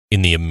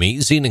In the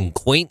amazing and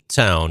quaint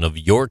town of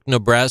York,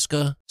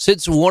 Nebraska,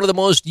 sits one of the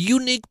most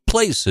unique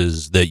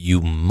places that you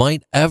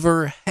might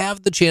ever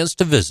have the chance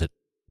to visit.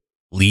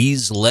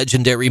 Lee's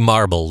Legendary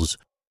Marbles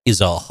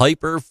is a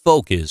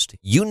hyper-focused,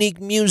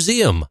 unique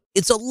museum.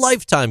 It's a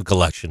lifetime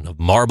collection of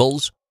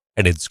marbles,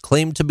 and it's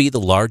claimed to be the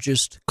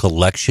largest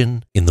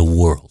collection in the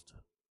world.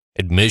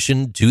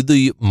 Admission to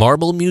the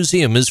Marble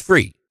Museum is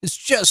free. It's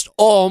just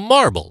all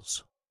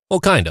marbles. Well,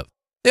 kind of.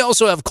 They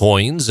also have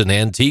coins and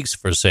antiques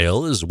for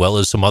sale, as well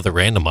as some other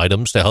random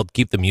items to help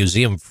keep the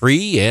museum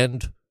free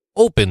and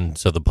open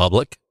to the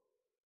public.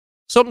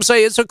 Some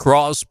say it's a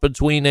cross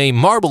between a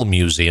marble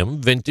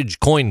museum, vintage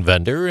coin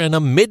vendor, and a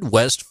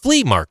Midwest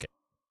flea market,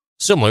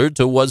 similar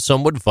to what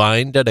some would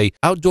find at an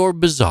outdoor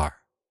bazaar.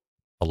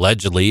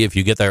 Allegedly, if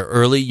you get there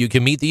early, you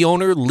can meet the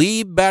owner,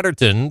 Lee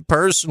Batterton,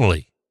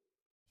 personally.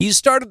 He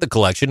started the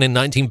collection in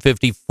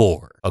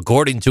 1954.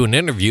 According to an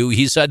interview,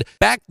 he said,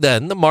 back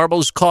then the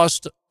marbles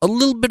cost a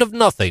little bit of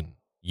nothing.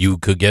 You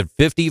could get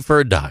 50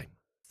 for a dime.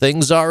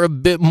 Things are a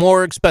bit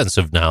more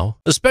expensive now,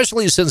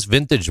 especially since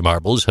vintage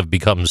marbles have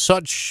become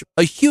such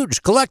a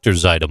huge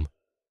collector's item.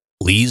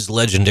 Lee's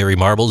Legendary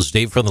Marbles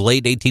date from the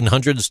late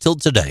 1800s till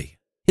today.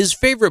 His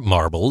favorite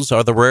marbles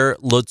are the rare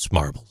Lutz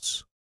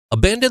marbles. A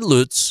banded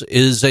Lutz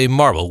is a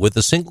marble with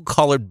a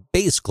single-colored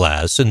base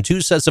glass and two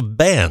sets of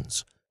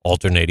bands,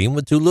 alternating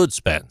with two Lutz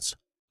bands.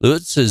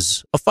 Lutz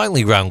is a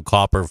finely ground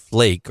copper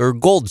flake or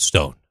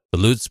goldstone. The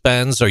Lutz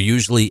bands are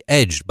usually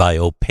edged by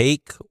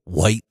opaque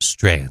white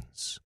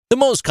strands. The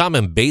most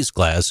common base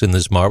glass in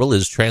this marble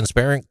is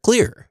transparent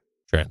clear.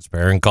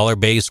 Transparent color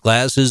base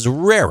glass is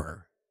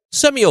rarer.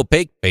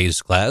 Semi-opaque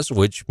base glass,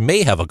 which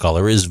may have a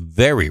color, is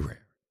very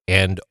rare.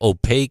 And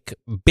opaque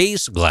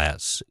base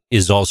glass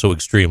is also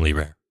extremely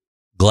rare.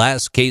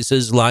 Glass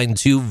cases line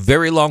two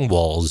very long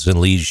walls in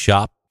Lee's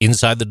shop.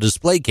 Inside the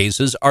display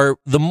cases are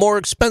the more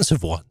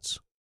expensive ones.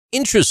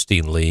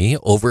 Interestingly,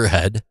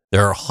 overhead,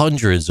 there are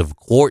hundreds of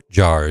quart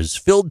jars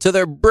filled to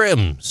their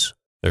brims.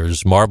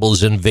 There's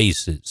marbles in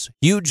vases,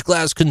 huge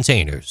glass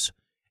containers,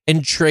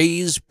 and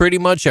trays pretty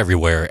much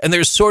everywhere, and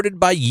they're sorted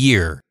by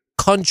year,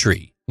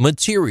 country,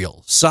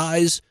 material,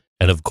 size,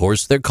 and of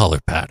course their color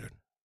pattern.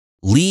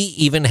 Lee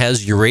even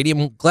has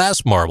uranium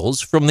glass marbles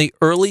from the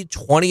early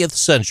 20th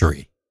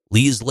century.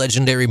 Lee's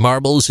Legendary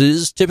Marbles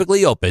is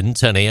typically open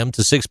 10 a.m.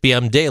 to 6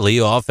 p.m. daily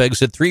off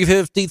exit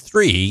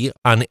 353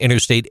 on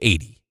Interstate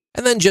 80.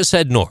 And then just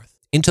head north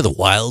into the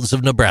wilds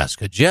of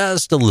Nebraska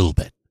just a little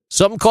bit.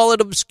 Some call it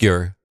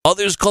obscure,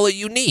 others call it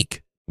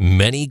unique,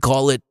 many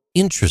call it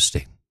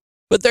interesting.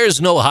 But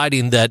there's no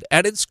hiding that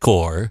at its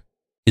core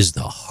is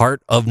the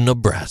heart of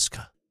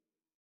Nebraska.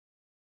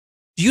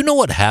 Do you know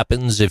what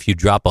happens if you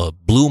drop a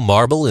blue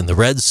marble in the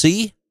Red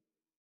Sea?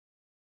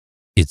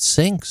 It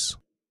sinks.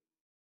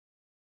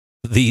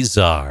 These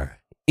are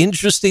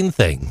Interesting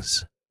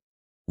Things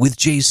with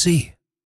JC.